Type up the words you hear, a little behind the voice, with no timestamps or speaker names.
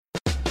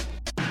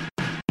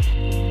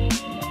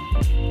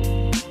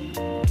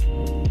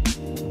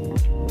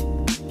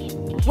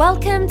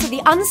Welcome to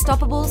the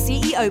Unstoppable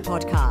CEO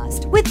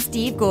Podcast with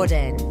Steve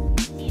Gordon.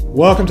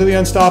 Welcome to the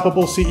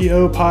Unstoppable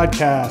CEO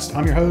Podcast.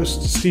 I'm your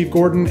host, Steve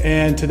Gordon,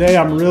 and today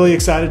I'm really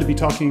excited to be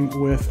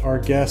talking with our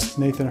guest,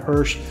 Nathan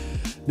Hirsch.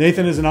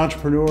 Nathan is an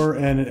entrepreneur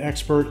and an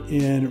expert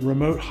in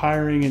remote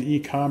hiring and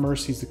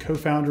e-commerce. He's the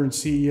co-founder and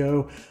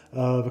CEO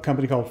of a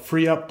company called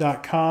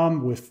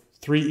freeup.com with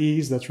 3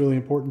 E's. That's really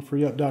important,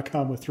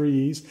 freeup.com with 3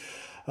 E's.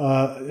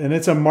 And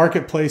it's a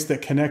marketplace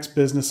that connects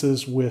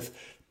businesses with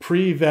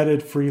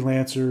pre-vetted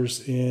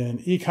freelancers in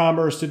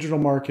e-commerce, digital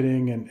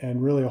marketing,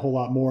 and really a whole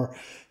lot more.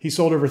 He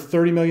sold over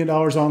 $30 million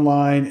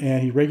online,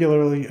 and he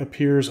regularly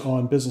appears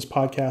on business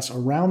podcasts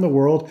around the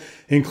world,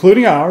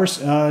 including ours.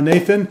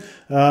 Nathan,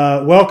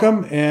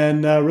 welcome,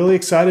 and really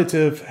excited to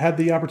have had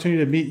the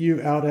opportunity to meet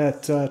you out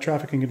at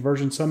Traffic and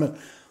Conversion Summit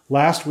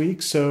last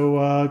week.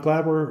 So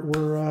glad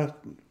we're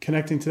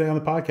connecting today on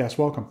the podcast.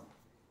 Welcome.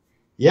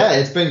 Yeah,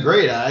 it's been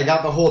great. I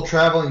got the whole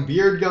traveling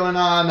beard going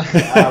on.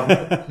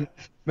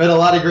 Met a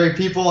lot of great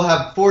people,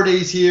 have 4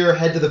 days here,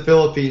 head to the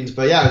Philippines.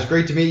 But yeah, it was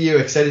great to meet you.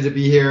 Excited to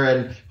be here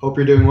and hope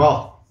you're doing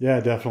well. Yeah,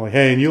 definitely.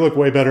 Hey, and you look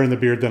way better in the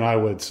beard than I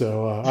would.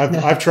 So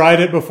I've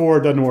tried it before.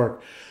 It doesn't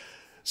work.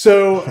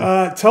 So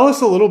tell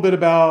us a little bit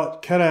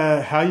about kind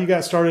of how you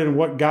got started and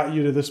what got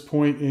you to this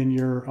point in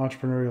your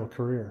entrepreneurial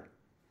career.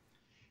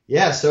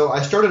 Yeah, so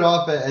I started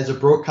off as a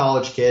broke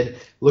college kid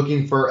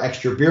looking for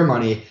extra beer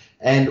money.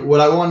 And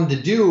what I wanted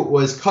to do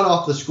was cut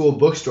off the school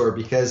bookstore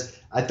because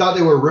I thought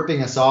they were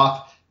ripping us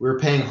off. We were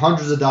paying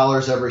hundreds of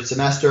dollars every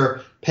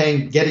semester,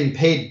 getting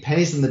paid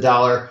pennies on the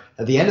dollar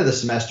at the end of the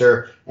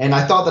semester, and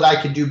I thought that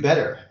I could do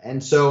better.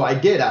 And so I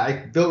did.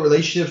 I built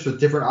relationships with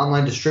different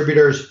online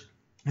distributors.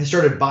 I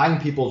started buying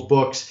people's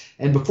books,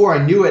 and before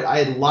I knew it,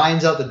 I had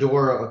lines out the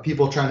door of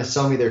people trying to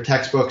sell me their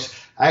textbooks.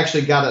 I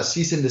actually got a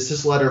cease and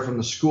desist letter from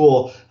the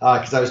school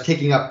because I was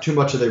taking up too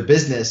much of their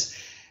business.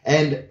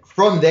 And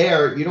from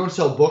there, you don't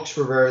sell books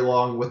for very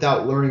long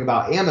without learning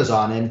about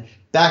Amazon. And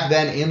back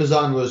then,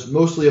 Amazon was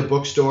mostly a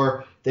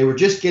bookstore. They were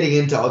just getting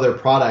into other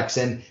products,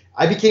 and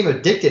I became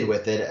addicted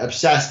with it,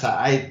 obsessed.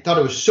 I thought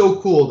it was so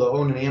cool to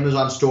own an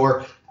Amazon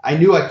store. I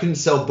knew I couldn't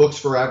sell books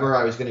forever.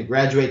 I was going to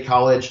graduate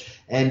college,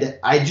 and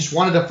I just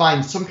wanted to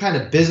find some kind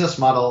of business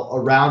model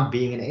around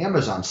being an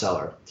Amazon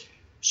seller.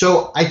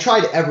 So I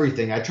tried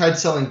everything. I tried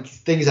selling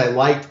things I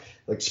liked,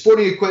 like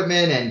sporting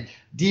equipment and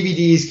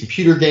DVDs,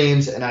 computer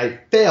games, and I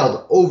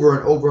failed over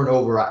and over and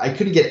over. I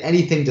couldn't get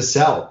anything to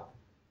sell.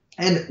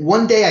 And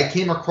one day I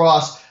came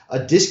across a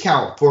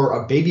discount for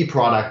a baby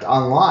product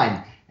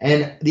online.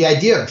 And the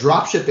idea of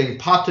dropshipping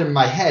popped in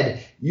my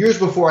head years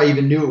before I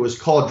even knew it was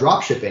called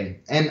dropshipping.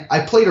 And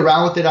I played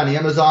around with it on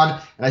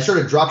Amazon, and I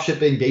started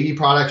dropshipping baby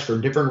products from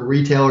different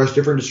retailers,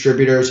 different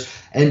distributors.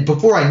 And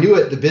before I knew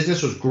it, the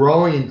business was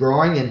growing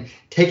and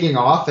taking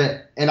off.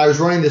 And I was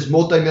running this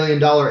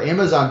multi-million-dollar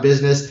Amazon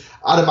business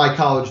out of my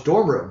college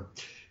dorm room.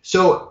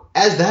 So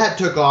as that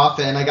took off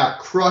and I got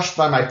crushed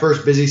by my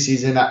first busy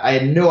season, I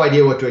had no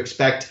idea what to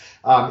expect.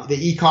 The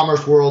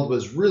e-commerce world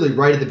was really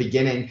right at the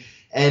beginning,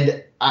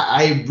 and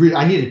I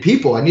needed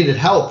people. I needed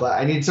help.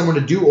 I needed someone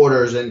to do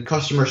orders and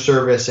customer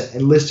service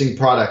and listing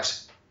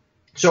products.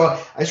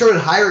 So I started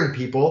hiring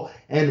people,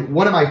 and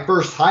one of my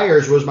first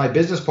hires was my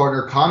business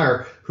partner,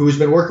 Connor, who's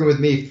been working with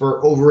me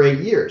for over 8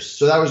 years.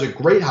 So that was a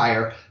great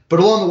hire. But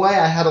along the way,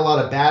 I had a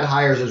lot of bad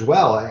hires as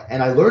well,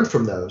 and I learned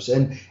from those.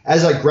 And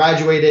as I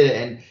graduated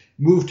and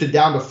moved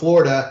down to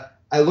Florida,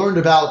 I learned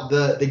about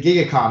the gig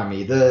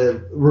economy,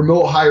 the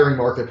remote hiring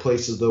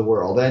marketplaces of the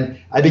world. And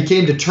I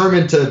became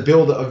determined to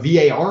build a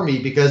VA army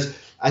because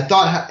I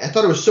thought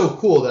it was so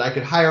cool that I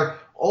could hire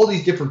all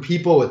these different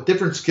people with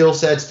different skill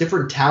sets,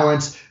 different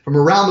talents from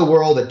around the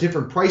world at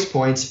different price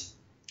points.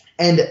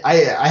 And I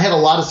had a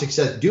lot of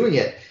success doing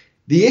it.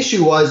 The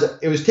issue was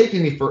it was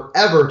taking me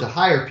forever to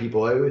hire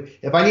people.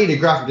 If I needed a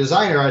graphic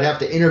designer, I'd have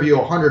to interview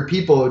 100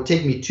 people. It would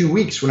take me 2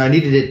 weeks when I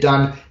needed it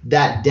done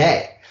that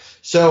day.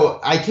 So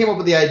I came up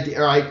with the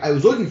idea, or I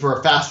was looking for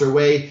a faster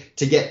way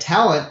to get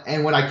talent.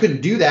 And when I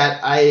couldn't do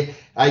that, I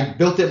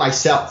built it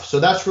myself.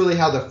 So that's really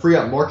how the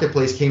FreeUp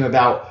marketplace came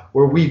about,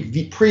 where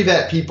we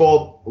pre-vet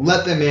people,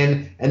 let them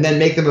in, and then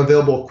make them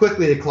available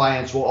quickly to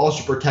clients while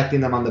also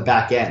protecting them on the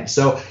back end.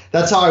 So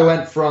that's how I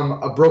went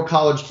from a broke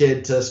college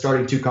kid to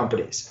starting 2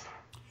 companies.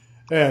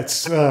 Yeah,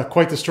 it's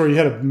quite the story. You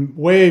had a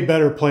way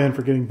better plan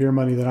for getting beer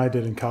money than I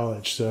did in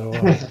college. So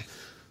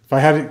if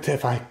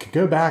I could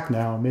go back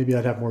now, maybe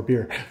I'd have more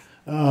beer.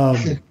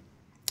 The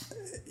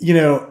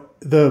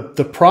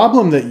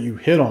problem that you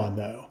hit on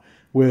though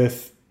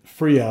with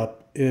FreeUp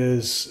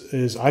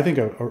is I think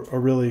a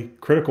really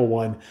critical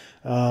one.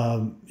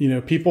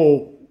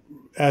 People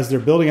as they're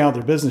building out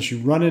their business, you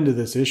run into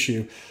this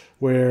issue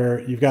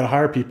where you've got to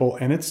hire people,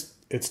 and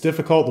it's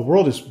difficult. The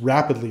world is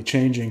rapidly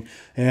changing,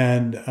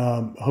 and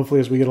hopefully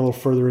as we get a little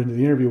further into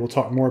the interview, we'll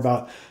talk more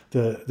about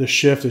the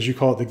shift, as you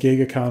call it, the gig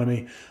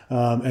economy,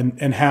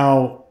 and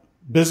how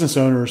business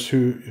owners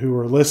who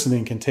are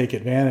listening can take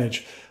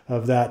advantage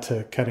of that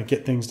to kind of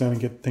get things done and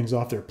get things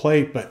off their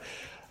plate. But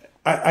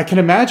I can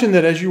imagine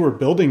that as you were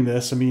building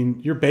this, I mean,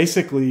 you're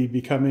basically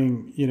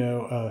becoming,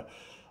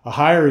 a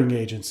hiring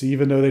agency,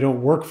 even though they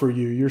don't work for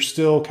you, you're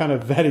still kind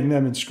of vetting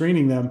them and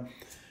screening them.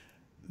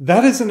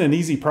 That isn't an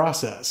easy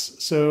process.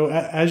 So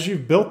as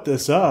you've built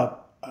this up,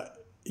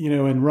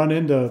 and run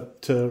into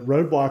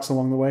roadblocks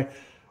along the way,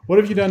 what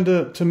have you done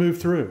to move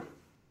through?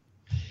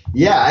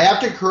 Yeah, I have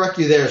to correct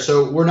you there.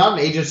 So we're not an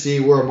agency,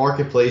 we're a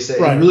marketplace.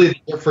 Right. And really the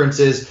difference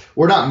is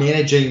we're not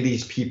managing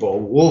these people.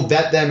 We'll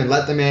vet them and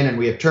let them in, and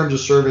we have terms of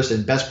service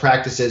and best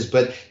practices,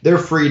 but they're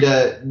free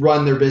to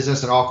run their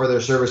business and offer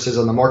their services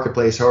on the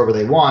marketplace however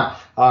they want.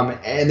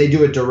 And they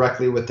do it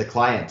directly with the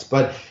clients.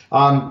 But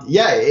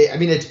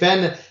it's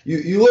been,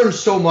 you learn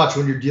so much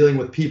when you're dealing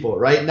with people,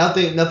 right?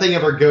 Nothing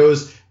ever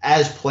goes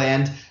as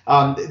planned.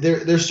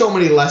 There's so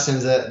many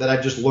lessons that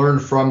I've just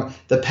learned from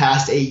the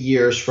past 8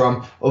 years,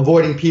 from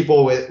avoiding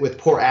people with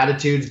poor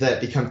attitudes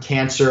that become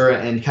cancer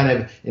and kind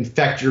of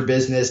infect your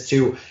business,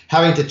 to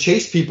having to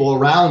chase people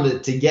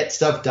around to get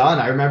stuff done.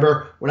 I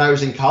remember when I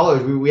was in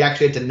college, we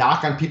actually had to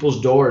knock on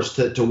people's doors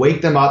to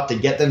wake them up, to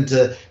get them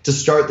to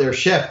start their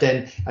shift.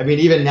 And I mean,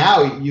 even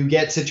now you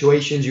get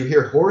situations, you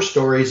hear horror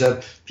stories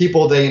of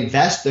people, they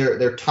invest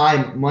their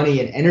time,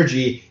 money, and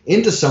energy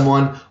into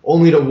someone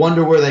only to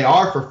wonder where they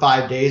are for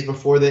 5 days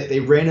before they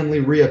randomly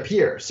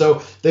reappear.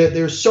 So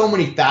there's so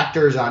many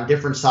factors on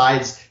different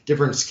sides,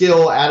 different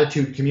skill,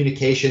 attitude,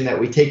 communication that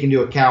we take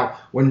into account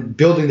when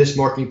building this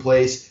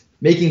marketplace,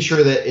 making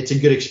sure that it's a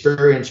good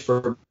experience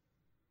for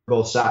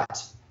both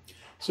sides.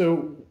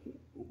 So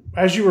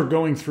as you were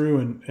going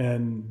through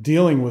and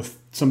dealing with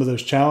some of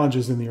those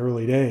challenges in the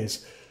early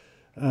days,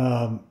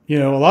 a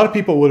lot of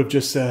people would have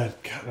just said,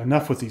 God,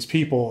 enough with these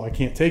people. I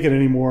can't take it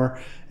anymore.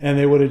 And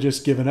they would have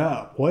just given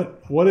up.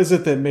 What is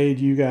it that made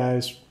you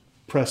guys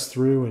press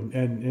through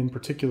and in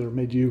particular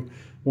made you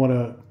want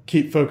to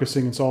keep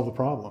focusing and solve the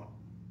problem?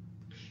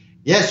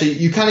 Yeah, so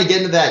you kind of get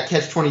into that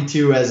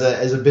catch-22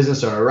 as a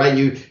business owner, right?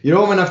 You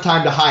don't have enough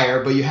time to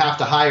hire, but you have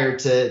to hire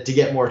to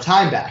get more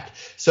time back.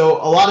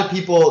 So a lot of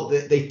people,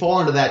 they fall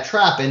into that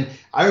trap. And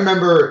I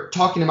remember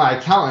talking to my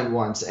accountant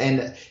once,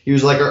 and he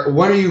was like,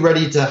 when are you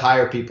ready to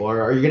hire people?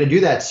 Or are you going to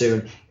do that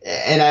soon?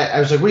 And I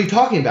was like, what are you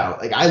talking about?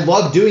 Like, I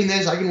love doing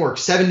this. I can work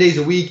 7 days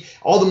a week.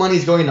 All the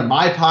money's going into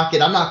my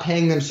pocket. I'm not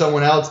paying them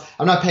someone else.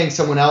 I'm not paying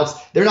someone else.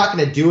 They're not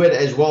going to do it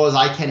as well as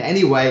I can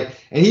anyway.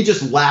 And he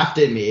just laughed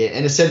at me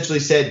and essentially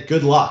said,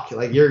 good luck.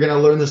 Like, you're going to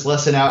learn this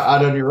lesson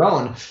out on your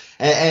own.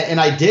 And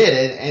I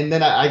did. And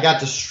then I got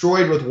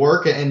destroyed with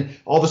work. And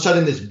all of a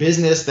sudden, this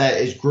business that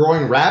is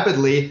growing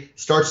rapidly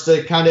starts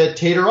to kind of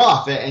tater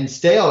off and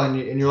stale. And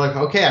you're like,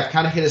 okay, I've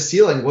kind of hit a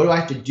ceiling. What do I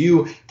have to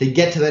do to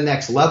get to the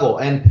next level?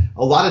 And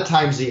a lot of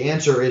times the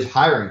answer is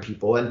hiring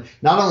people. And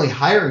not only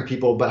hiring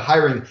people, but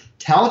hiring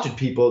talented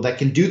people that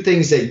can do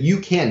things that you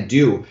can't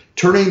do,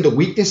 turning the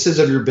weaknesses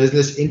of your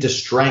business into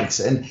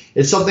strengths. And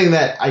it's something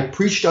that I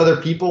preach to other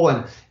people,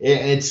 and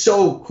it's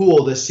so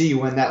cool to see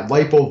when that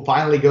light bulb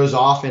finally goes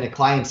off in a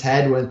client's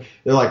head, when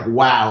they're like,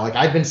 wow, like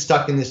I've been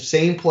stuck in this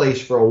same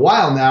place for a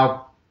while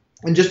now.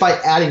 And just by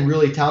adding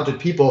really talented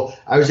people,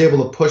 I was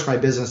able to push my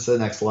business to the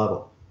next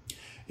level.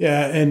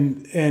 Yeah,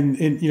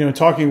 and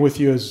talking with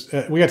you, as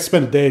we got to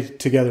spend a day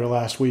together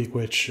last week,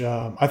 which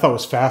I thought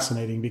was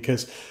fascinating,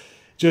 because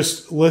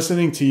just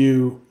listening to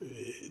you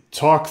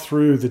talk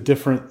through the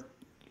different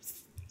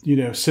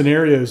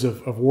scenarios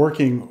of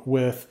working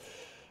with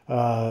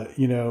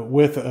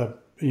with an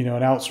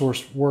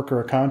outsourced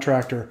worker, a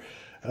contractor,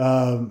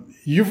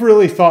 you've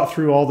really thought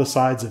through all the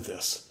sides of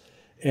this,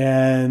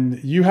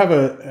 and you have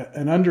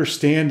an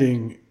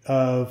understanding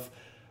of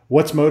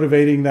what's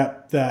motivating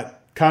that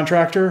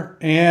contractor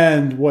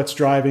and what's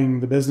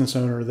driving the business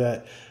owner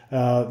that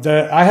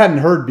I hadn't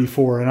heard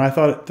before. And I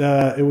thought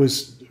it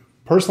was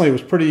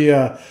pretty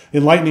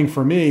enlightening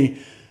for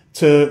me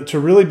to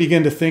really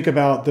begin to think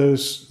about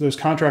those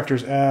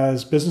contractors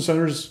as business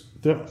owners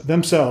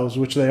themselves,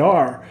 which they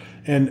are.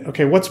 And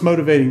okay, what's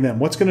motivating them?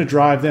 What's going to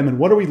drive them? And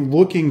what are we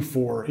looking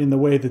for in the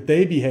way that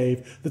they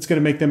behave that's going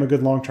to make them a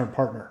good long-term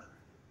partner?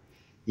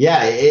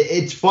 Yeah,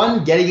 it's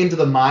fun getting into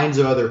the minds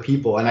of other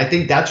people. And I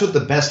think that's what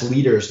the best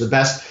leaders, the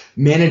best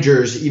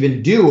managers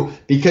even do,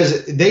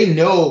 because they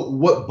know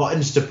what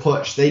buttons to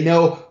push. They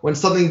know when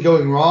something's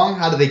going wrong,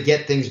 how do they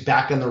get things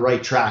back on the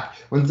right track?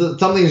 When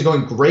something is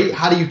going great,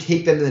 how do you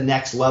take them to the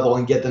next level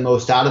and get the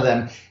most out of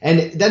them?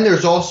 And then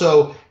there's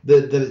also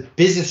the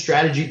business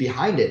strategy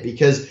behind it,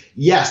 because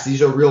yes,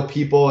 these are real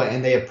people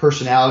and they have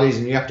personalities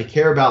and you have to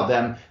care about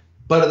them.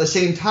 But at the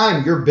same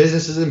time, your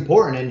business is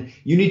important and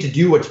you need to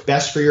do what's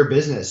best for your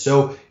business.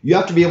 So you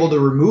have to be able to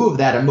remove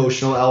that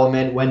emotional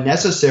element when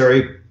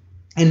necessary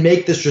and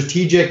make the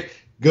strategic,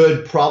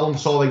 good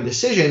problem-solving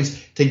decisions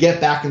to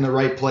get back in the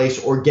right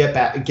place or get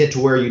to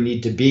where you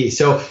need to be.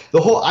 So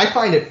I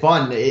find it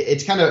fun.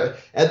 It's kind of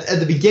at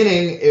the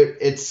beginning,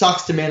 it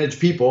sucks to manage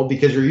people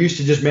because you're used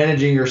to just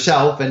managing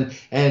yourself and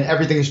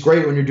everything's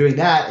great when you're doing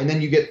that. And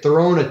then you get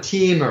thrown a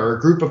team or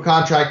a group of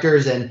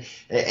contractors and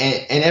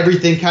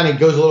everything kind of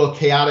goes a little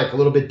chaotic, a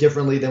little bit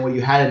differently than what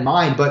you had in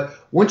mind. But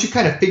once you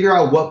kind of figure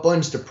out what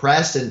buttons to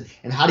press and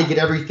how to get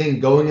everything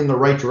going in the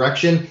right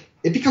direction,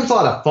 it becomes a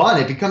lot of fun.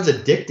 It becomes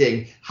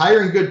addicting.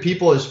 Hiring good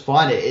people is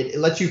fun. It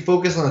lets you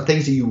focus on the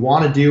things that you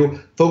want to do,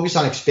 focus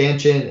on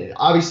expansion. It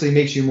obviously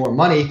makes you more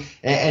money.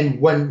 And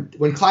when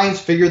clients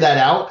figure that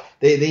out,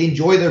 they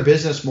enjoy their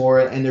business more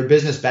and their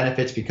business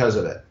benefits because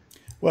of it.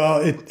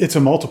 Well, it's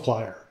a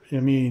multiplier. I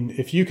mean,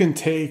 if you can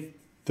take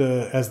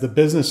as the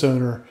business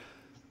owner,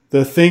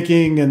 the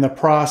thinking and the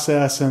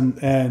process and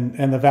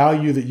the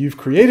value that you've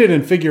created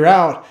and figure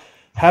out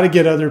how to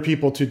get other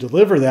people to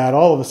deliver that,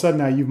 all of a sudden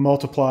now you've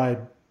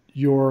multiplied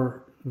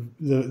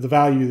the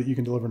value that you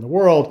can deliver in the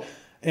world,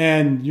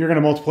 and you're going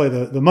to multiply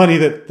the money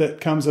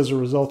that comes as a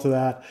result of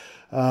that.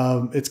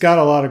 It's got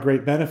a lot of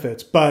great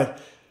benefits, but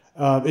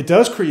it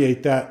does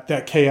create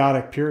that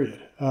chaotic period.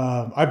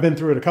 I've been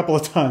through it a couple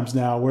of times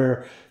now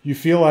where you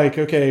feel like,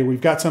 okay,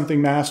 we've got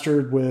something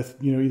mastered with,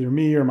 either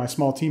me or my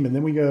small team. And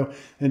then we go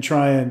and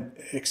try and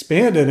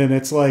expand it. And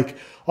it's like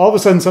all of a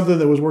sudden something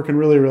that was working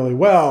really, really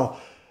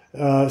well.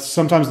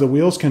 Sometimes the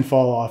wheels can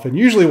fall off. And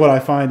usually what I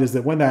find is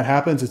that when that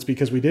happens, it's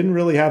because we didn't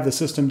really have the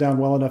system down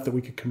well enough that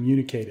we could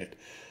communicate it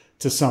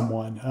to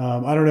someone.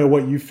 I don't know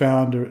what you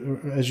found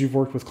or as you've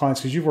worked with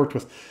clients, because you've worked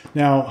with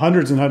now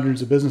hundreds and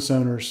hundreds of business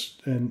owners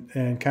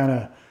and kind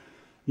of,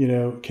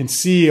 can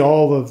see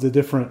all of the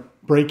different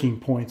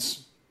breaking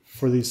points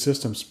for these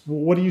systems.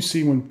 What do you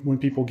see when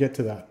people get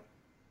to that?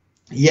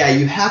 Yeah,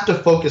 you have to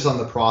focus on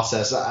the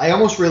process. I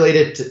almost relate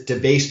it to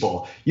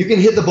baseball. You can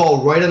hit the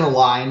ball right on the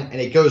line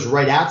and it goes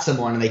right at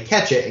someone and they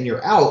catch it and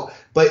you're out.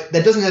 But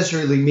that doesn't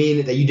necessarily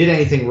mean that you did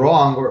anything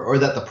wrong or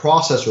that the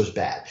process was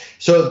bad.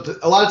 So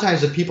a lot of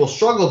times the people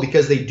struggle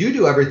because they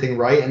do everything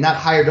right and that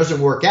hire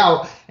doesn't work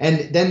out.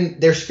 And then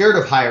they're scared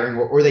of hiring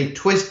or they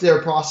twist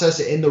their process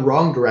in the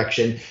wrong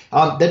direction.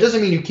 That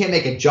doesn't mean you can't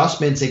make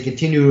adjustments and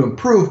continue to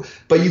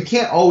improve, but you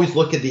can't always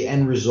look at the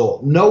end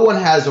result. No one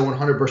has a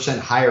 100%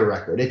 hire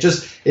record.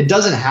 It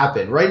doesn't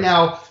happen. Right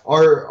now,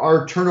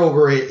 our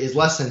turnover is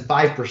less than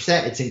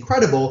 5%. It's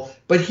incredible.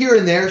 But here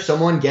and there,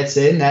 someone gets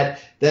in that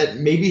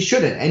maybe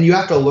shouldn't. And you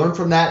have to learn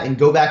from that and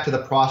go back to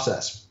the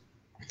process.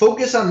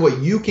 Focus on what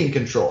you can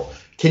control.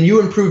 Can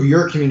you improve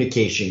your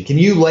communication? Can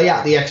you lay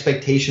out the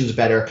expectations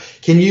better?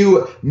 Can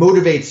you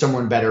motivate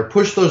someone better?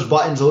 Push those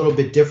buttons a little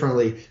bit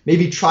differently.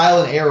 Maybe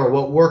trial and error.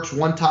 What works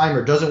one time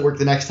or doesn't work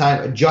the next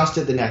time, adjust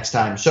it the next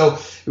time. So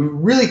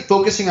really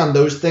focusing on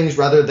those things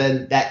rather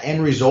than that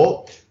end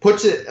result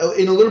puts it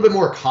in a little bit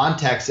more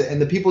context.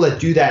 And the people that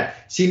do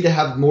that seem to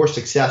have more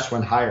success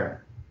when hiring.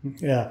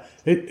 Yeah,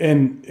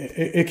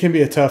 it can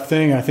be a tough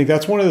thing. I think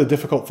that's one of the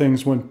difficult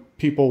things when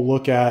people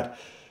look at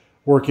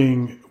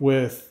working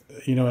with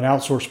an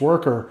outsourced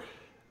worker,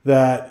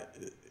 that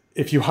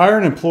if you hire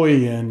an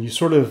employee in,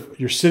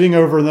 you're sitting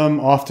over them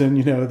often,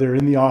 they're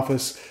in the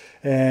office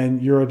and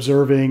you're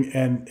observing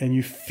and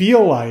you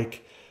feel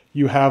like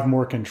you have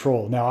more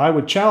control. Now, I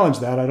would challenge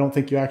that. I don't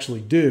think you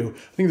actually do.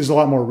 I think there's a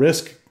lot more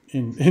risk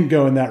in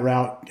going that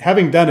route.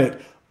 Having done it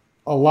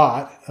a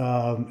lot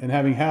and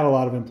having had a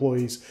lot of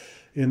employees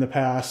in the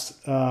past,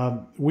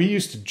 we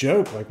used to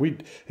joke,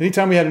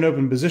 anytime we had an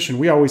open position,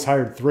 we always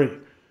hired 3.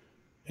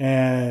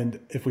 And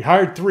if we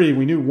hired 3,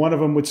 we knew one of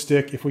them would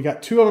stick. If we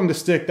got 2 of them to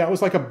stick, that was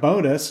like a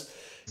bonus,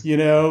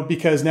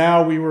 because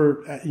now we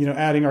were,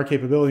 adding our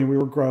capability and we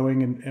were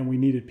growing and we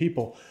needed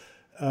people.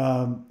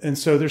 And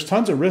so there's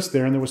tons of risk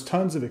there and there was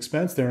tons of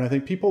expense there. And I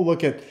think people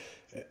look at,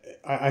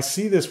 I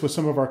see this with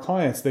some of our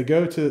clients. They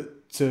go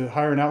to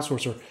hire an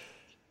outsourcer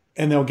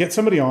and they'll get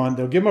somebody on,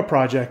 they'll give them a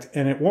project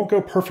and it won't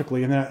go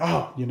perfectly. And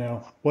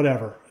then,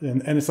 whatever.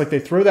 And it's like they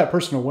throw that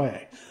person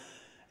away.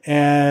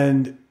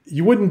 And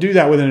you wouldn't do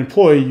that with an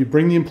employee. You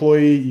bring the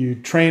employee, you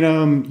train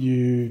them,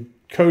 you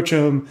coach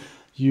them,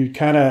 you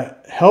kind of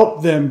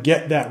help them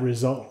get that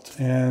result.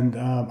 And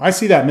I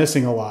see that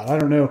missing a lot. I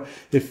don't know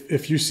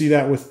if you see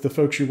that with the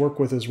folks you work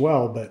with as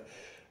well, but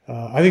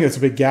I think that's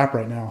a big gap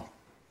right now.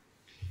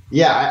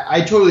 Yeah,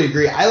 I totally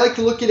agree. I like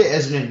to look at it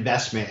as an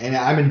investment, and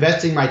I'm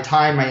investing my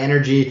time, my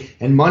energy,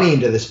 and money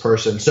into this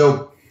person.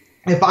 So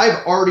if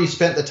I've already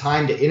spent the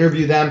time to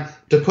interview them,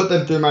 to put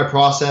them through my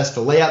process,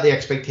 to lay out the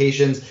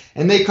expectations,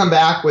 and they come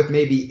back with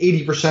maybe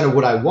 80% of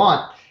what I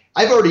want,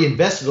 I've already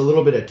invested a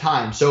little bit of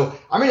time. So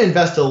I'm going to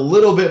invest a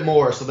little bit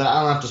more so that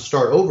I don't have to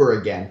start over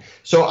again.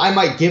 So I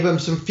might give them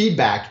some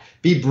feedback,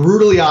 be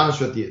brutally honest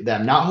with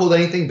them, not hold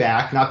anything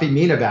back, not be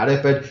mean about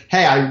it, but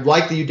hey, I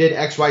like that you did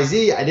X, Y,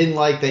 Z. I didn't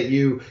like that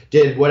you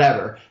did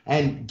whatever,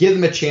 and give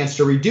them a chance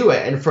to redo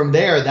it. And from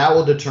there, that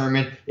will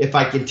determine if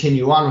I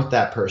continue on with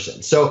that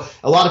person. So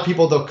a lot of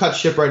people, they'll cut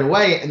ship right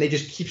away and they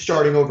just keep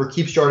starting over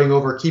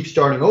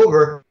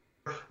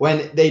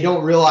when they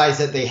don't realize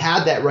that they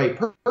had that right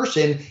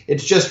person.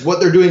 It's just what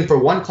they're doing for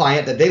one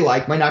client that they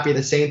like might not be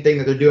the same thing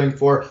that they're doing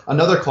for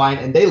another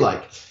client and they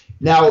like.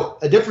 Now,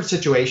 a different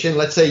situation,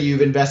 let's say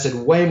you've invested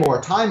way more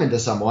time into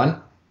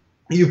someone.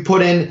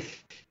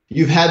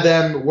 You've had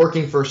them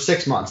working for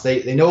 6 months.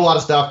 They know a lot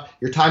of stuff.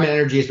 Your time and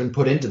energy has been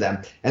put into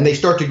them, and they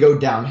start to go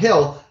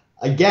downhill.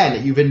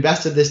 Again, you've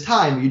invested this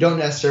time. You don't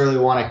necessarily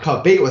want to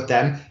cut bait with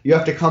them. You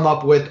have to come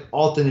up with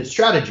alternate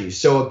strategies.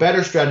 So a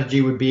better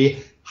strategy would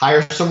be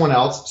hire someone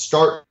else,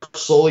 start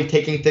slowly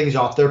taking things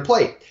off their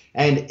plate.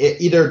 And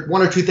either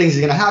one or two things is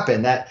going to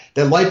happen, that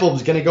the light bulb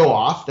is going to go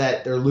off,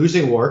 that they're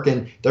losing work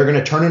and they're going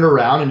to turn it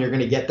around and you're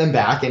going to get them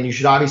back. And you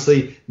should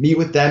obviously meet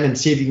with them and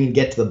see if you can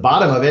get to the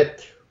bottom of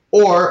it.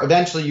 Or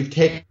eventually you've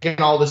taken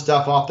all this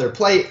stuff off their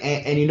plate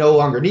and you no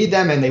longer need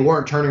them and they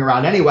weren't turning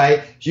around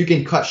anyway. So you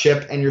can cut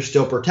ship and you're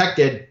still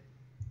protected.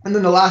 And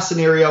then the last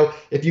scenario,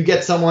 if you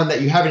get someone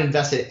that you haven't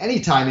invested any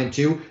time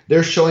into,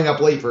 they're showing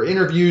up late for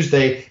interviews,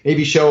 they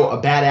maybe show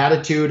a bad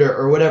attitude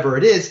or whatever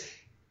it is,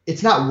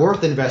 it's not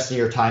worth investing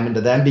your time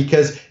into them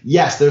because,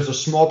 yes, there's a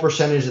small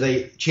percentage of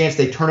the chance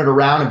they turn it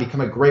around and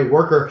become a great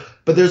worker,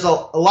 but there's a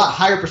lot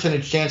higher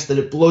percentage chance that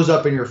it blows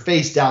up in your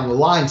face down the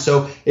line.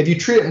 So if you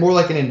treat it more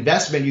like an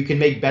investment, you can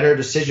make better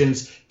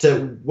decisions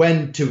to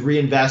when to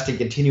reinvest and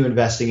continue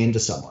investing into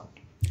someone.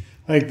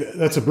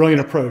 That's a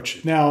brilliant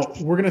approach. Now,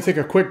 we're going to take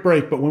a quick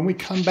break, but when we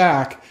come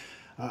back,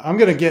 I'm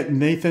going to get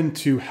Nathan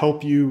to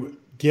help you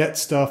get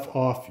stuff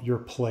off your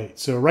plate.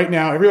 So right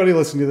now, everybody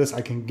listening to this,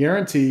 I can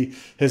guarantee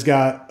has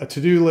got a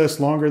to-do list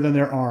longer than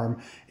their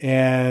arm.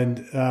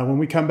 And when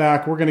we come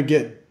back, we're going to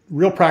get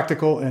real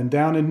practical and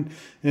down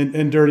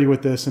and dirty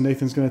with this. And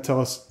Nathan's going to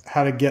tell us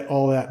how to get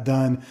all that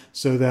done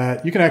so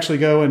that you can actually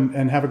go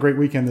and have a great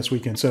weekend this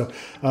weekend. So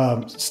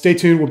stay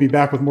tuned. We'll be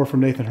back with more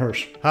from Nathan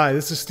Hirsch. Hi,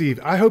 this is Steve.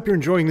 I hope you're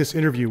enjoying this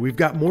interview. We've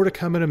got more to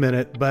come in a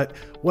minute, but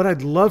what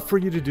I'd love for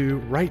you to do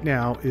right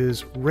now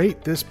is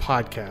rate this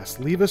podcast.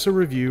 Leave us a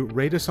review,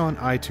 rate us on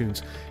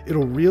iTunes.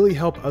 It'll really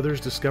help others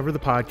discover the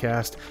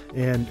podcast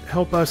and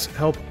help us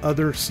help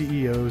other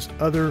CEOs,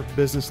 other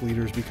business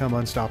leaders become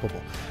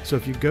unstoppable. So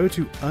if you go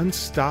to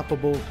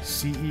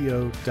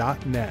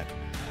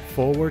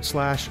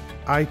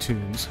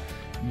unstoppableceo.net/iTunes,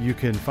 you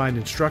can find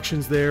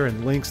instructions there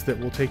and links that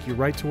will take you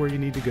right to where you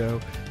need to go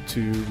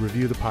to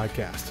review the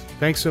podcast.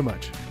 Thanks so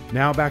much.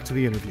 Now back to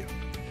the interview.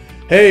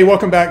 Hey,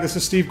 welcome back. This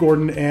is Steve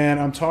Gordon, and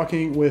I'm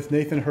talking with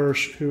Nathan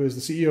Hirsch, who is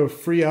the CEO of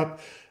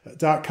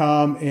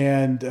freeup.com.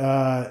 And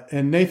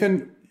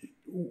Nathan,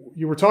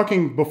 you were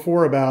talking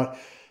before about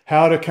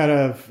how to kind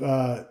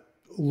of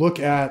look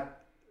at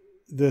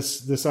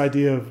this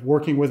idea of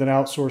working with an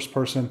outsourced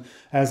person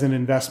as an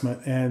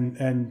investment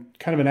and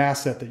kind of an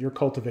asset that you're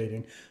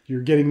cultivating.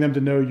 You're getting them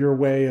to know your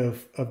way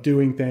of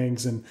doing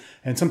things. And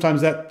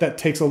sometimes that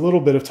takes a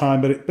little bit of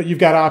time, but you've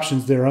got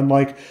options there,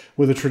 unlike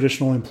with a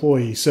traditional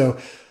employee. So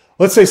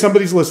let's say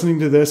somebody's listening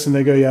to this and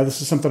they go, yeah,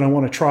 this is something I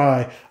want to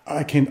try.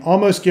 I can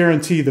almost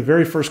guarantee the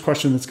very first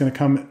question that's going to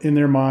come in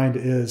their mind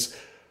is,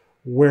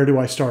 where do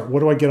I start?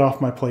 What do I get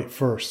off my plate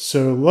first?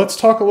 So let's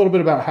talk a little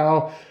bit about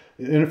how,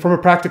 from a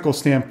practical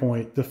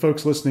standpoint, the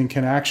folks listening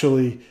can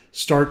actually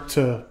start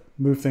to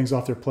move things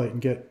off their plate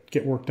and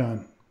get work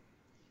done.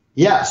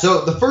 Yeah.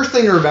 So the first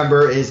thing to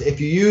remember is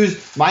if you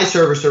use my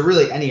service or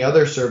really any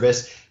other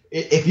service,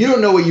 if you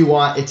don't know what you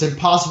want, it's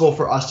impossible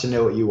for us to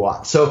know what you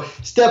want. So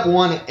step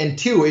 1 and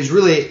 2 is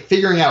really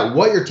figuring out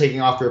what you're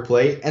taking off your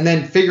plate and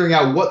then figuring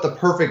out what the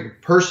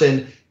perfect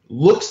person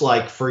looks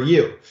like for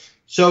you.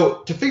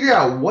 So to figure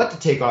out what to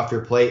take off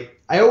your plate,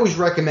 I always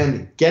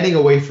recommend getting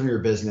away from your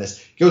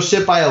business. Go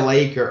sit by a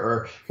lake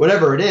or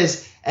whatever it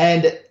is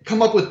and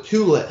come up with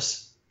 2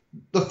 lists.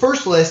 The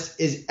first list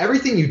is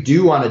everything you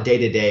do on a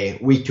day-to-day,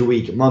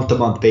 week-to-week,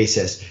 month-to-month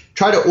basis.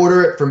 Try to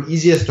order it from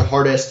easiest to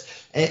hardest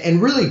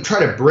and really try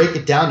to break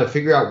it down to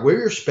figure out where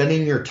you're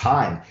spending your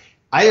time.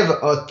 I have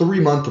a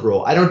 3-month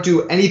rule. I don't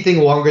do anything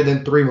longer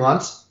than 3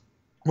 months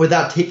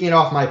without taking it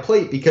off my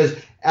plate because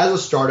as a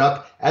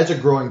startup, as a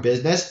growing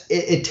business,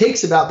 it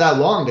takes about that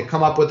long to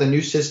come up with a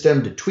new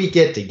system, to tweak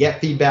it, to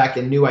get feedback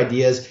and new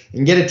ideas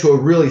and get it to a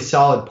really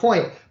solid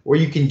point where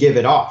you can give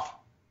it off.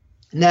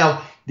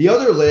 Now, the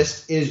other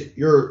list is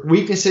your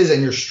weaknesses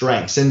and your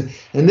strengths. And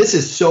this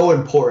is so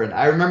important.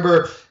 I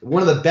remember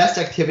one of the best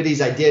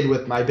activities I did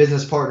with my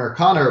business partner,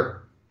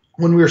 Connor,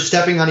 when we were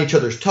stepping on each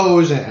other's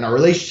toes and our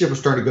relationship was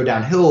starting to go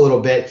downhill a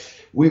little bit.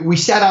 We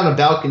sat on a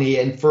balcony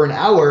and for an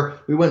hour,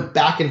 we went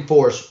back and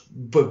forth,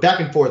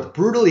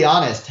 brutally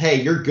honest.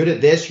 Hey, you're good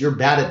at this. You're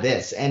bad at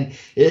this. And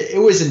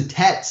it was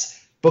intense.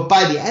 But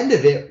by the end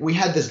of it, we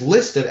had this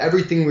list of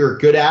everything we were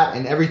good at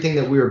and everything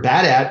that we were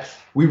bad at.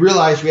 We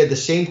realized we had the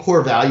same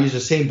core values, the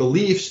same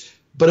beliefs,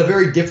 but a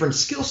very different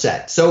skill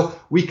set. So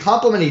we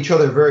complement each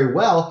other very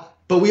well,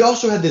 but we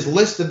also had this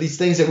list of these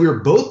things that we were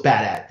both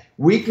bad at,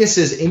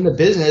 weaknesses in the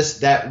business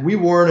that we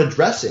weren't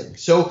addressing.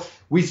 So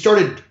we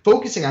started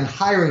focusing on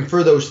hiring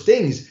for those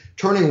things,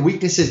 turning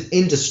weaknesses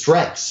into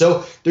strengths.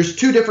 So there's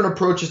 2 different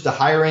approaches to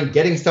hiring,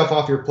 getting stuff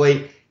off your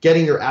plate,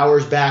 getting your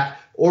hours back,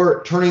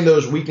 or turning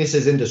those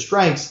weaknesses into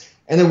strengths.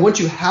 And then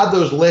once you have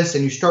those lists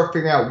and you start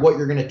figuring out what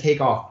you're going to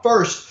take off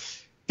first,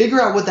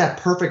 figure out what that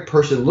perfect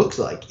person looks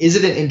like. Is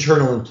it an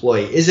internal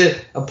employee? Is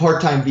it a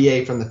part-time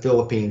VA from the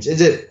Philippines?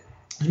 Is it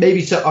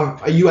maybe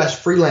a US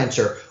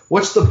freelancer?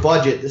 What's the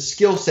budget, the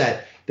skill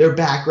set, their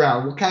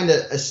background? What kind of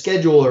a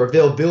schedule or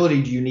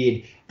availability do you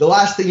need? The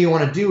last thing you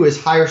want to do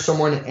is hire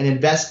someone and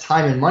invest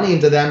time and money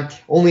into them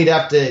only to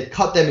have to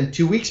cut them in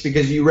 2 weeks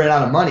because you ran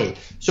out of money.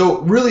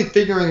 So really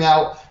figuring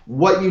out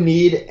what you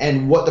need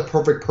and what the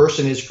perfect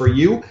person is for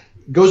you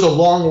goes a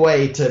long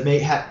way to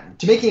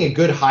making a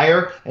good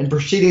hire and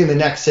proceeding the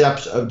next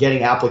steps of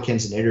getting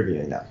applicants and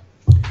interviewing them.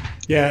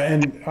 Yeah,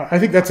 and I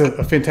think that's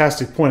a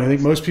fantastic point. I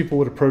think most people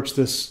would approach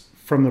this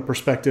from the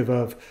perspective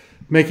of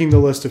making the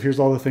list of here's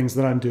all the things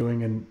that I'm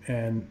doing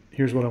and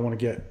here's what I want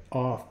to get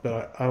off.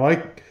 But I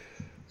like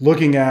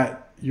looking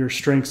at your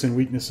strengths and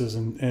weaknesses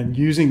and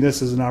using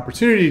this as an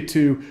opportunity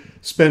to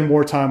spend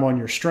more time on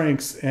your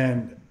strengths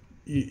and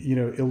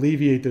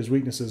alleviate those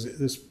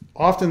weaknesses.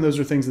 Often those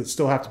are things that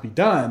still have to be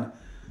done,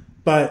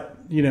 but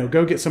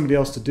go get somebody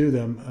else to do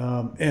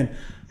them. And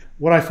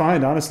what I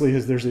find honestly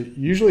is there's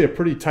usually a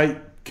pretty tight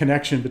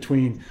connection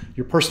between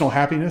your personal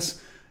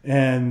happiness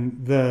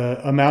and the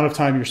amount of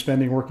time you're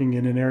spending working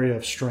in an area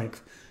of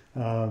strength,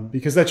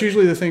 because that's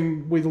usually the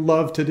thing we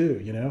love to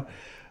do.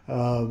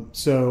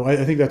 So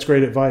I think that's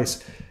great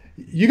advice.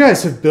 You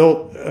guys have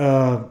built,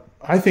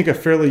 I think, a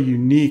fairly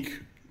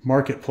unique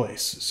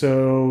marketplace.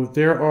 So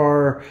there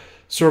are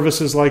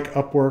services like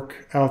Upwork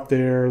out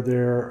there.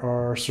 There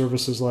are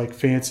services like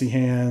Fancy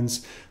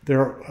Hands.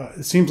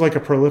 It seems like a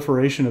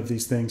proliferation of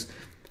these things.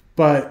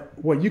 But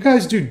what you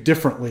guys do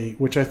differently,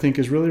 which I think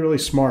is really, really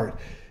smart,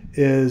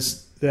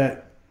 is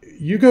that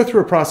you go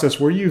through a process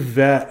where you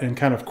vet and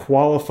kind of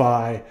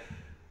qualify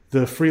the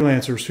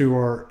freelancers who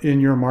are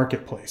in your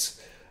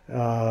marketplace.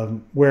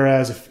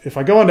 Whereas if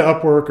I go onto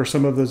Upwork or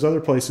some of those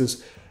other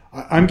places,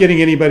 I'm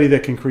getting anybody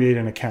that can create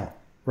an account,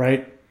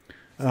 right?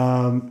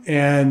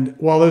 And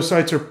while those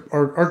sites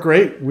are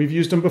great, we've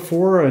used them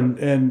before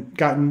and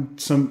gotten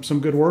some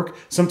good work.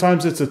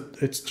 Sometimes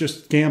it's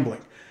just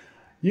gambling.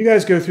 You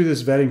guys go through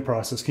this vetting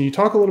process. Can you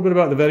talk a little bit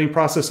about the vetting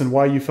process and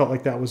why you felt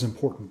like that was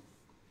important?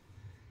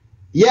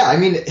 Yeah, I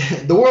mean,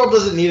 the world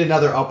doesn't need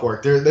another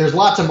Upwork. There's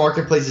lots of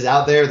marketplaces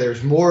out there.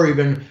 There's more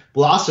even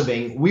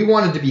blossoming. We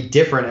wanted to be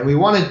different, and we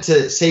wanted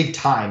to save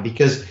time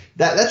because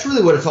that's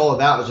really what it's all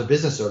about as a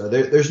business owner.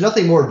 There's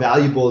nothing more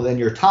valuable than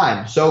your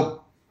time.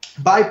 So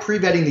by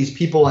pre-vetting these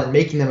people and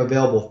making them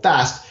available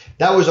fast,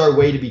 that was our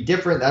way to be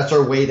different. That's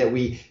our way that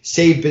we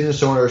save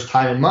business owners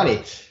time and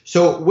money.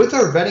 So with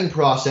our vetting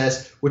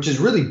process, which is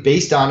really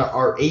based on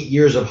our 8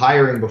 years of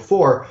hiring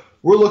before,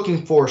 we're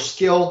looking for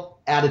skill,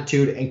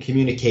 attitude, and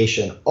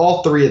communication,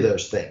 all three of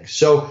those things.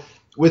 So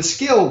with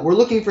skill, we're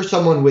looking for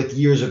someone with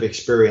years of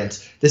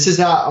experience. This is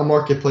not a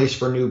marketplace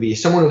for newbies,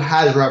 someone who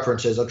has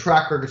references, a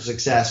track record of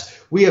success.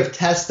 We have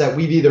tests that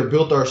we've either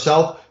built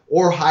ourselves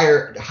or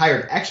hired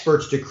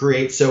experts to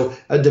create. So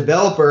a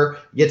developer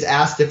gets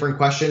asked different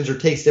questions or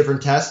takes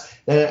different tests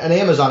than an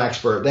Amazon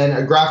expert, then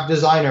a graphic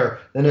designer,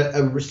 then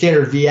a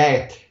standard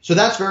VA. So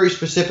that's very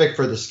specific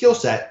for the skill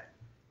set.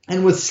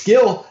 And with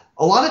skill,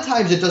 a lot of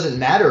times it doesn't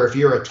matter if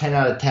you're a 10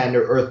 out of 10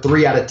 or a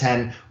 3 out of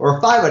 10 or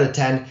a 5 out of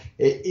 10.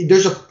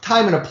 There's a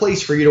time and a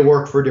place for you to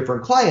work for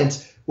different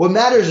clients. What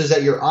matters is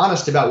that you're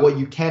honest about what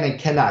you can and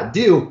cannot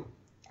do,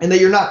 and that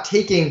you're not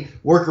taking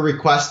worker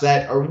requests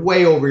that are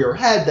way over your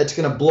head that's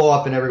going to blow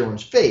up in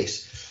everyone's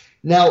face.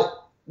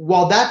 Now,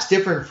 while that's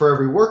different for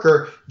every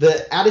worker,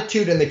 the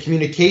attitude and the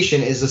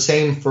communication is the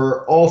same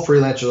for all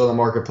freelancers on the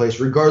marketplace,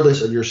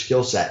 regardless of your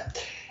skill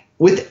set.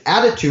 With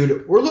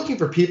attitude, we're looking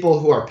for people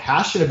who are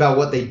passionate about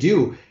what they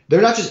do.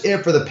 They're not just in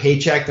it for the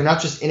paycheck. They're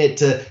not just in it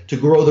to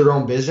grow their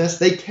own business.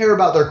 They care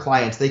about their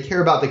clients. They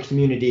care about the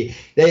community.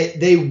 They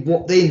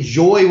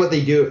enjoy what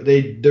they do.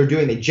 They're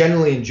doing. They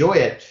genuinely enjoy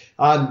it.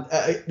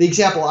 The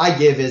example I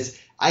give is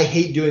I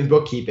hate doing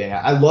bookkeeping.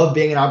 I love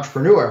being an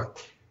entrepreneur.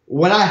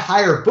 When I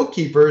hire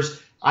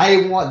bookkeepers,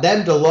 I want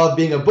them to love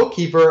being a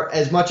bookkeeper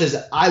as much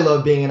as I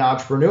love being an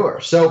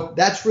entrepreneur. So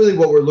that's really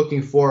what we're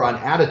looking for on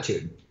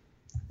attitude.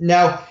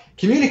 Now,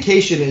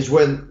 communication is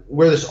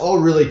where this all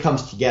really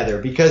comes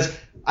together, because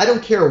I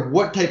don't care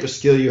what type of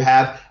skill you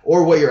have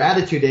or what your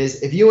attitude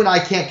is. If you and I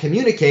can't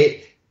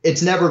communicate,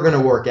 it's never going to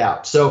work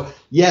out. So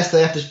yes,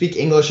 they have to speak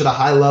English at a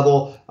high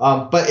level,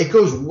 but it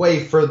goes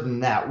way further than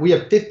that. We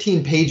have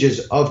 15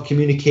 pages of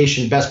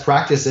communication best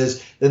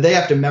practices that they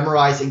have to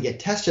memorize and get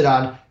tested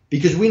on,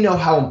 because we know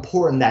how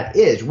important that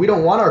is. We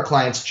don't want our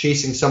clients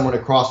chasing someone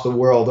across the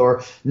world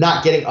or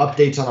not getting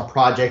updates on a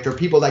project, or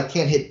people that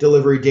can't hit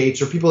delivery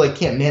dates, or people that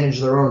can't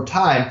manage their own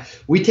time.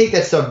 We take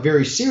that stuff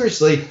very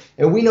seriously,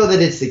 and we know that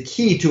it's the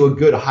key to a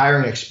good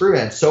hiring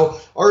experience. So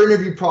our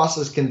interview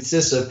process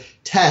consists of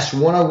tests,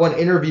 one-on-one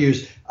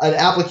interviews, an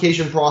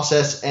application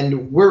process,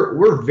 and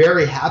we're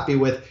very happy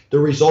with the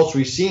results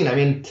we've seen. I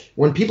mean,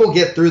 when people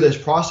get through this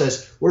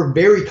process, we're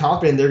very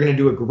confident they're going to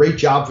do a great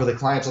job for the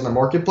clients on the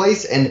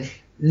marketplace, and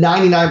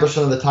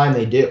 99% of the time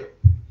they do.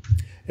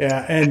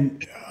 Yeah,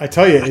 and I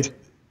tell you,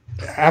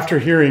 after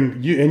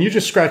hearing you, and you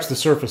just scratched the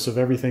surface of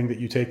everything that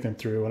you take them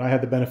through, and I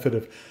had the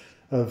benefit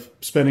of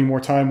spending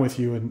more time with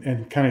you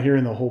and kind of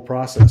hearing the whole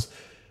process.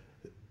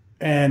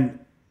 And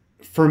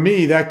for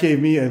me, that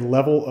gave me a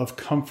level of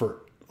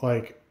comfort.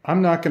 Like,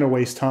 I'm not going to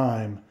waste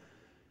time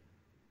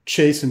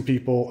chasing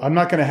people. I'm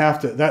not going to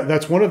have to.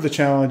 That's one of the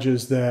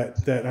challenges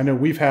that I know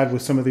we've had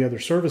with some of the other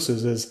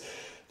services, is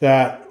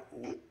that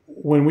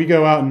when we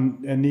go out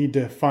and need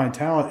to find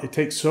talent, it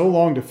takes so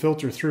long to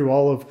filter through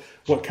all of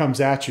what comes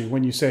at you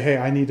when you say, hey,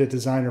 I need a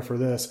designer for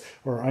this,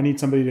 or I need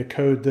somebody to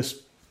code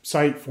this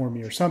site for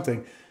me or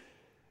something,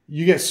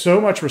 you get so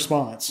much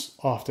response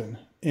often.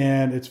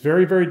 And it's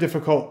very, very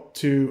difficult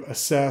to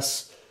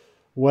assess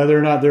whether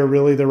or not they're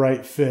really the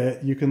right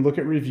fit. You can look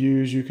at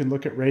reviews, you can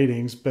look at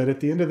ratings, but at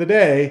the end of the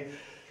day,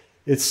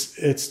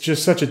 it's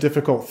just such a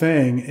difficult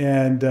thing.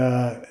 And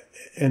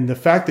the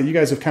fact that you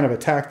guys have kind of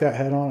attacked that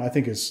head on, I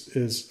think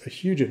is a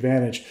huge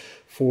advantage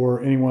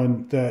for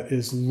anyone that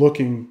is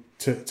looking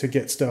to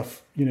get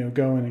stuff,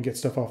 going and get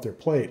stuff off their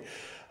plate.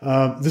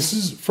 This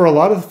is, for a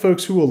lot of the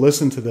folks who will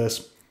listen to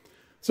this,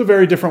 it's a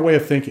very different way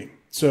of thinking.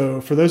 So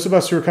for those of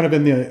us who are kind of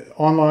in the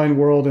online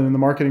world and in the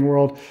marketing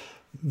world,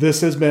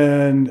 this has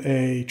been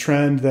a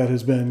trend that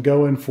has been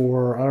going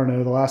for, I don't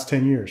know, the last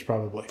 10 years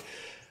probably.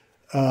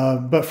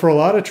 But for a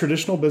lot of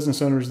traditional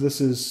business owners,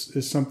 this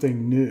is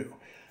something new.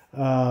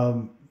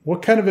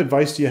 What kind of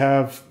advice do you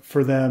have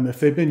for them if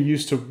they've been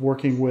used to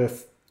working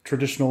with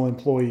traditional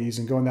employees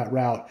and going that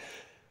route?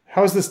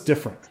 How is this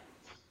different?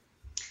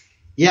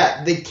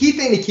 Yeah, the key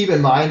thing to keep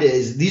in mind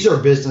is these are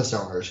business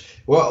owners.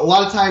 Well, a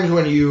lot of times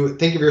when you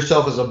think of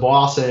yourself as a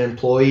boss and an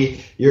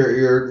employee,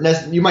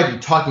 you might be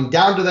talking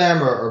down to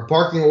them or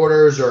barking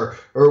orders or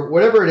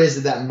whatever it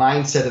is, that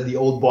mindset of the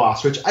old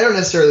boss, which I don't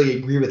necessarily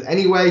agree with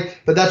anyway,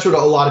 but that's what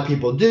a lot of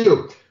people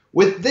do.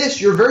 With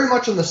this, you're very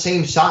much on the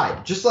same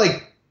side, just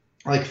like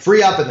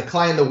FreeUp and the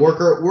client, the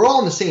worker, we're all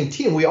on the same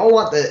team. We all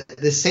want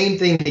the same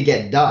thing to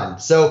get done.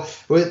 So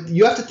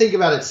you have to think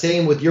about it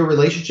same with your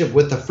relationship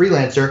with the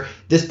freelancer.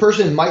 This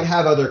person might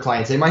have other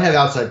clients. They might have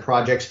outside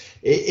projects.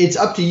 It's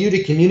up to you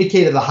to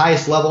communicate at the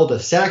highest level, to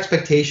set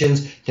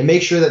expectations, to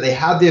make sure that they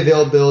have the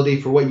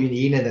availability for what you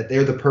need and that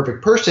they're the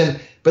perfect person,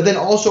 but then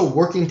also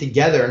working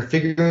together and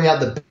figuring out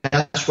the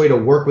best way to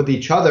work with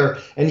each other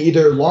and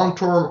either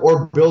long-term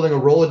or building a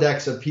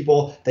Rolodex of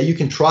people that you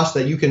can trust,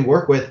 that you can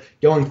work with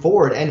going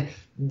forward. And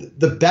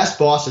the best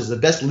bosses, the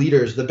best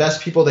leaders, the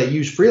best people that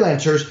use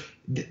freelancers,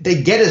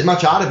 they get as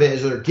much out of it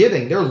as they're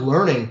giving. They're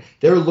learning.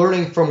 They're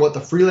learning from what the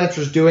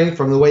freelancer's doing,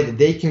 from the way that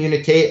they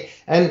communicate.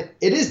 And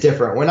it is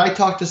different. When I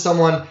talked to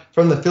someone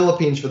from the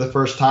Philippines for the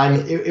first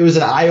time, it was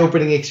an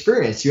eye-opening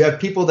experience. You have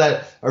people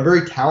that are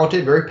very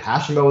talented, very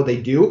passionate about what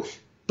they do,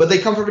 but they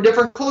come from a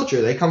different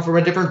culture. They come from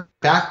a different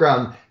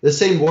background. The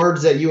same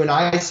words that you and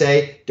I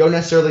say don't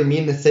necessarily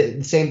mean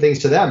the same things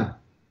to them.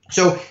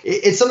 So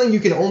it's something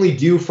you can only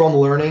do from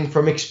learning,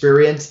 from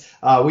experience.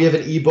 We have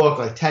an ebook,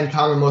 like 10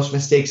 common most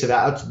mistakes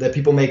that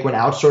people make when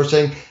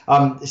outsourcing,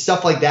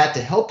 stuff like that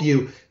to help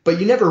you, but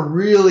you never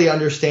really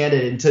understand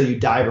it until you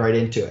dive right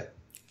into it.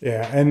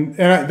 Yeah, and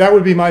that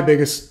would be my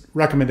biggest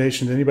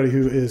recommendation to anybody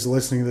who is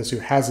listening to this who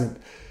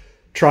hasn't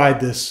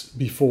tried this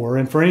before.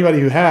 And for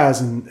anybody who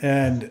has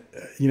and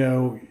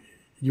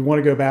you want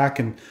to go back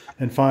and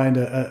find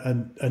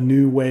a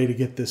new way to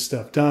get this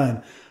stuff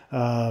done,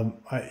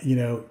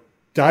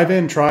 dive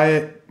in, try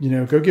it,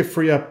 go give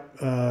FreeUp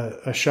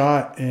a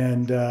shot.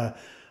 And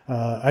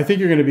I think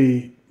you're going to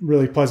be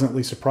really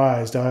pleasantly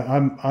surprised.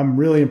 I'm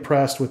really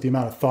impressed with the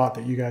amount of thought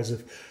that you guys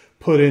have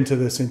put into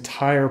this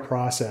entire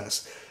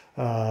process.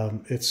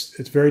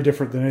 It's very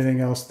different than anything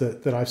else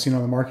that I've seen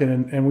on the market,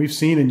 and we've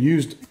seen and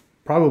used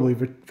probably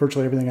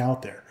virtually everything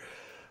out there.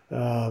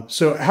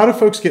 So how do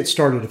folks get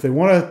started if they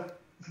want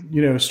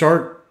to,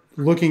 start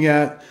looking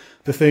at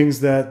the things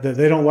that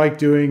they don't like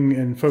doing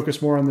and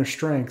focus more on their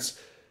strengths?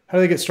 How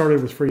do they get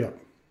started with FreeUp?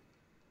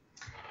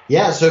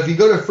 Yeah, so if you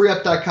go to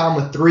freeup.com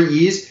with 3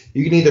 E's,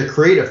 you can either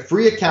create a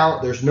free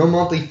account, there's no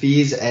monthly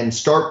fees, and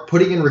start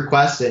putting in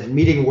requests and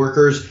meeting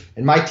workers,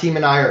 and my team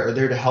and I are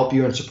there to help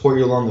you and support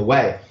you along the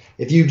way.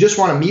 If you just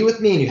want to meet with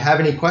me and you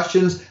have any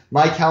questions,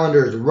 my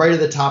calendar is right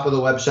at the top of the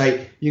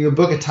website. You can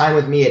book a time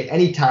with me at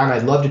any time.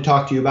 I'd love to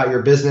talk to you about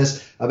your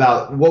business,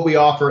 about what we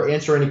offer,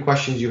 answer any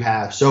questions you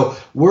have. So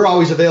we're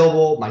always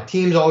available. My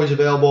team's always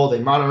available. They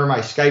monitor my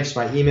Skypes,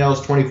 my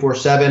emails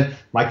 24/7.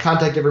 My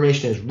contact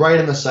information is right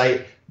on the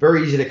site.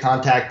 Very easy to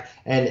contact,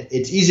 and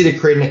it's easy to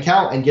create an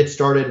account and get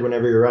started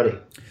whenever you're ready.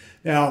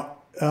 Now,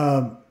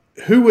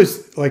 who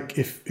was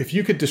if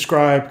you could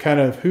describe kind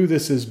of who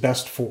this is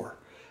best for?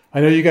 I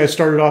know you guys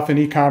started off in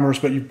e-commerce,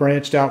 but you've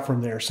branched out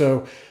from there.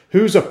 So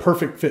who's a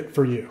perfect fit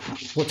for you?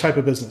 What type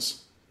of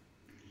business?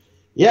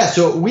 Yeah,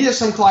 so we have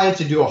some clients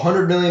who do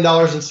 $100 million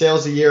in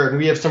sales a year, and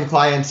we have some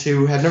clients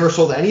who have never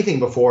sold anything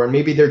before, and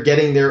maybe they're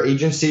getting their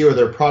agency or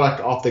their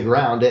product off the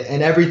ground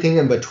and everything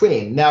in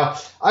between. Now,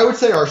 I would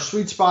say our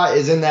sweet spot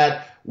is in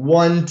that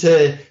 1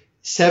 to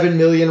 7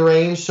 million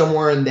range,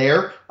 somewhere in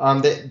there,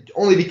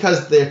 only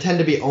because there tend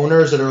to be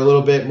owners that are a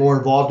little bit more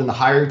involved in the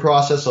hiring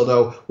process,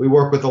 although we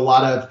work with a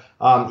lot of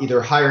either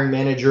hiring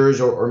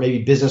managers or maybe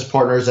business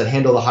partners that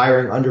handle the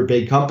hiring under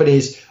big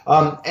companies,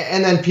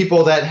 and then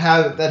people that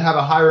have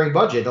a hiring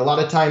budget. A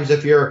lot of times,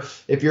 if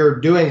you're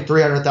doing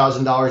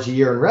 $300,000 a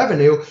year in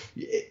revenue,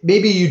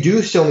 maybe you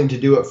do still need to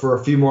do it for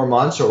a few more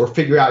months or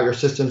figure out your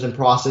systems and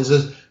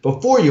processes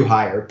before you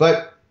hire.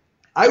 But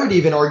I would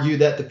even argue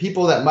that the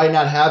people that might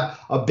not have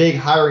a big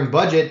hiring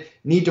budget,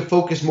 need to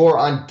focus more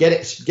on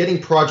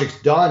getting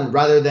projects done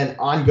rather than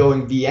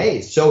ongoing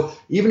VAs. So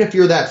even if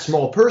you're that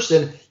small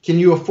person, can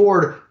you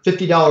afford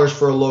 $50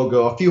 for a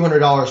logo, a few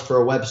 $100s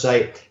for a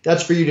website?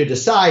 That's for you to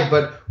decide,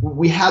 but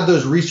we have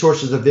those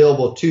resources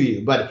available to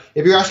you. But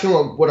if you're asking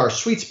what our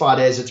sweet spot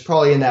is, it's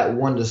probably in that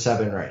 1 to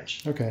 7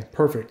 range. Okay,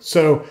 perfect.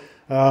 So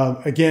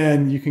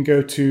again, you can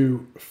go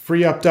to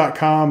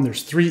freeup.com.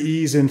 There's 3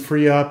 E's in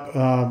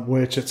FreeUp,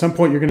 which at some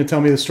point you're going to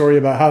tell me the story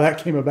about how that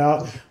came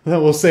about.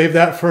 We'll save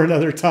that for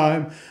another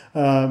time.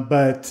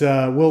 But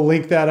we'll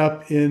link that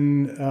up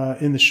in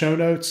the show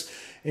notes.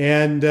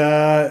 And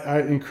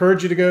I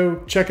encourage you to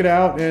go check it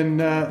out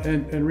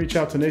and reach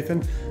out to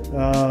Nathan.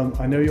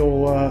 I know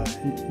you'll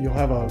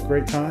have a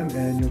great time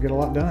and you'll get a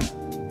lot done.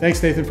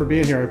 Thanks, Nathan, for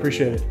being here. I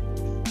appreciate it.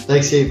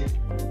 Thanks, Steve.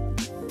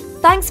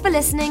 Thanks for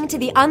listening to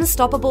the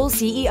Unstoppable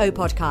CEO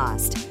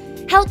podcast.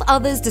 Help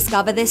others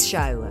discover this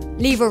show.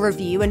 Leave a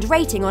review and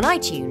rating on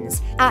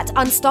iTunes at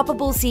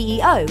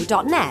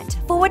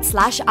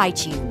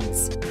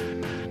unstoppableceo.net/iTunes.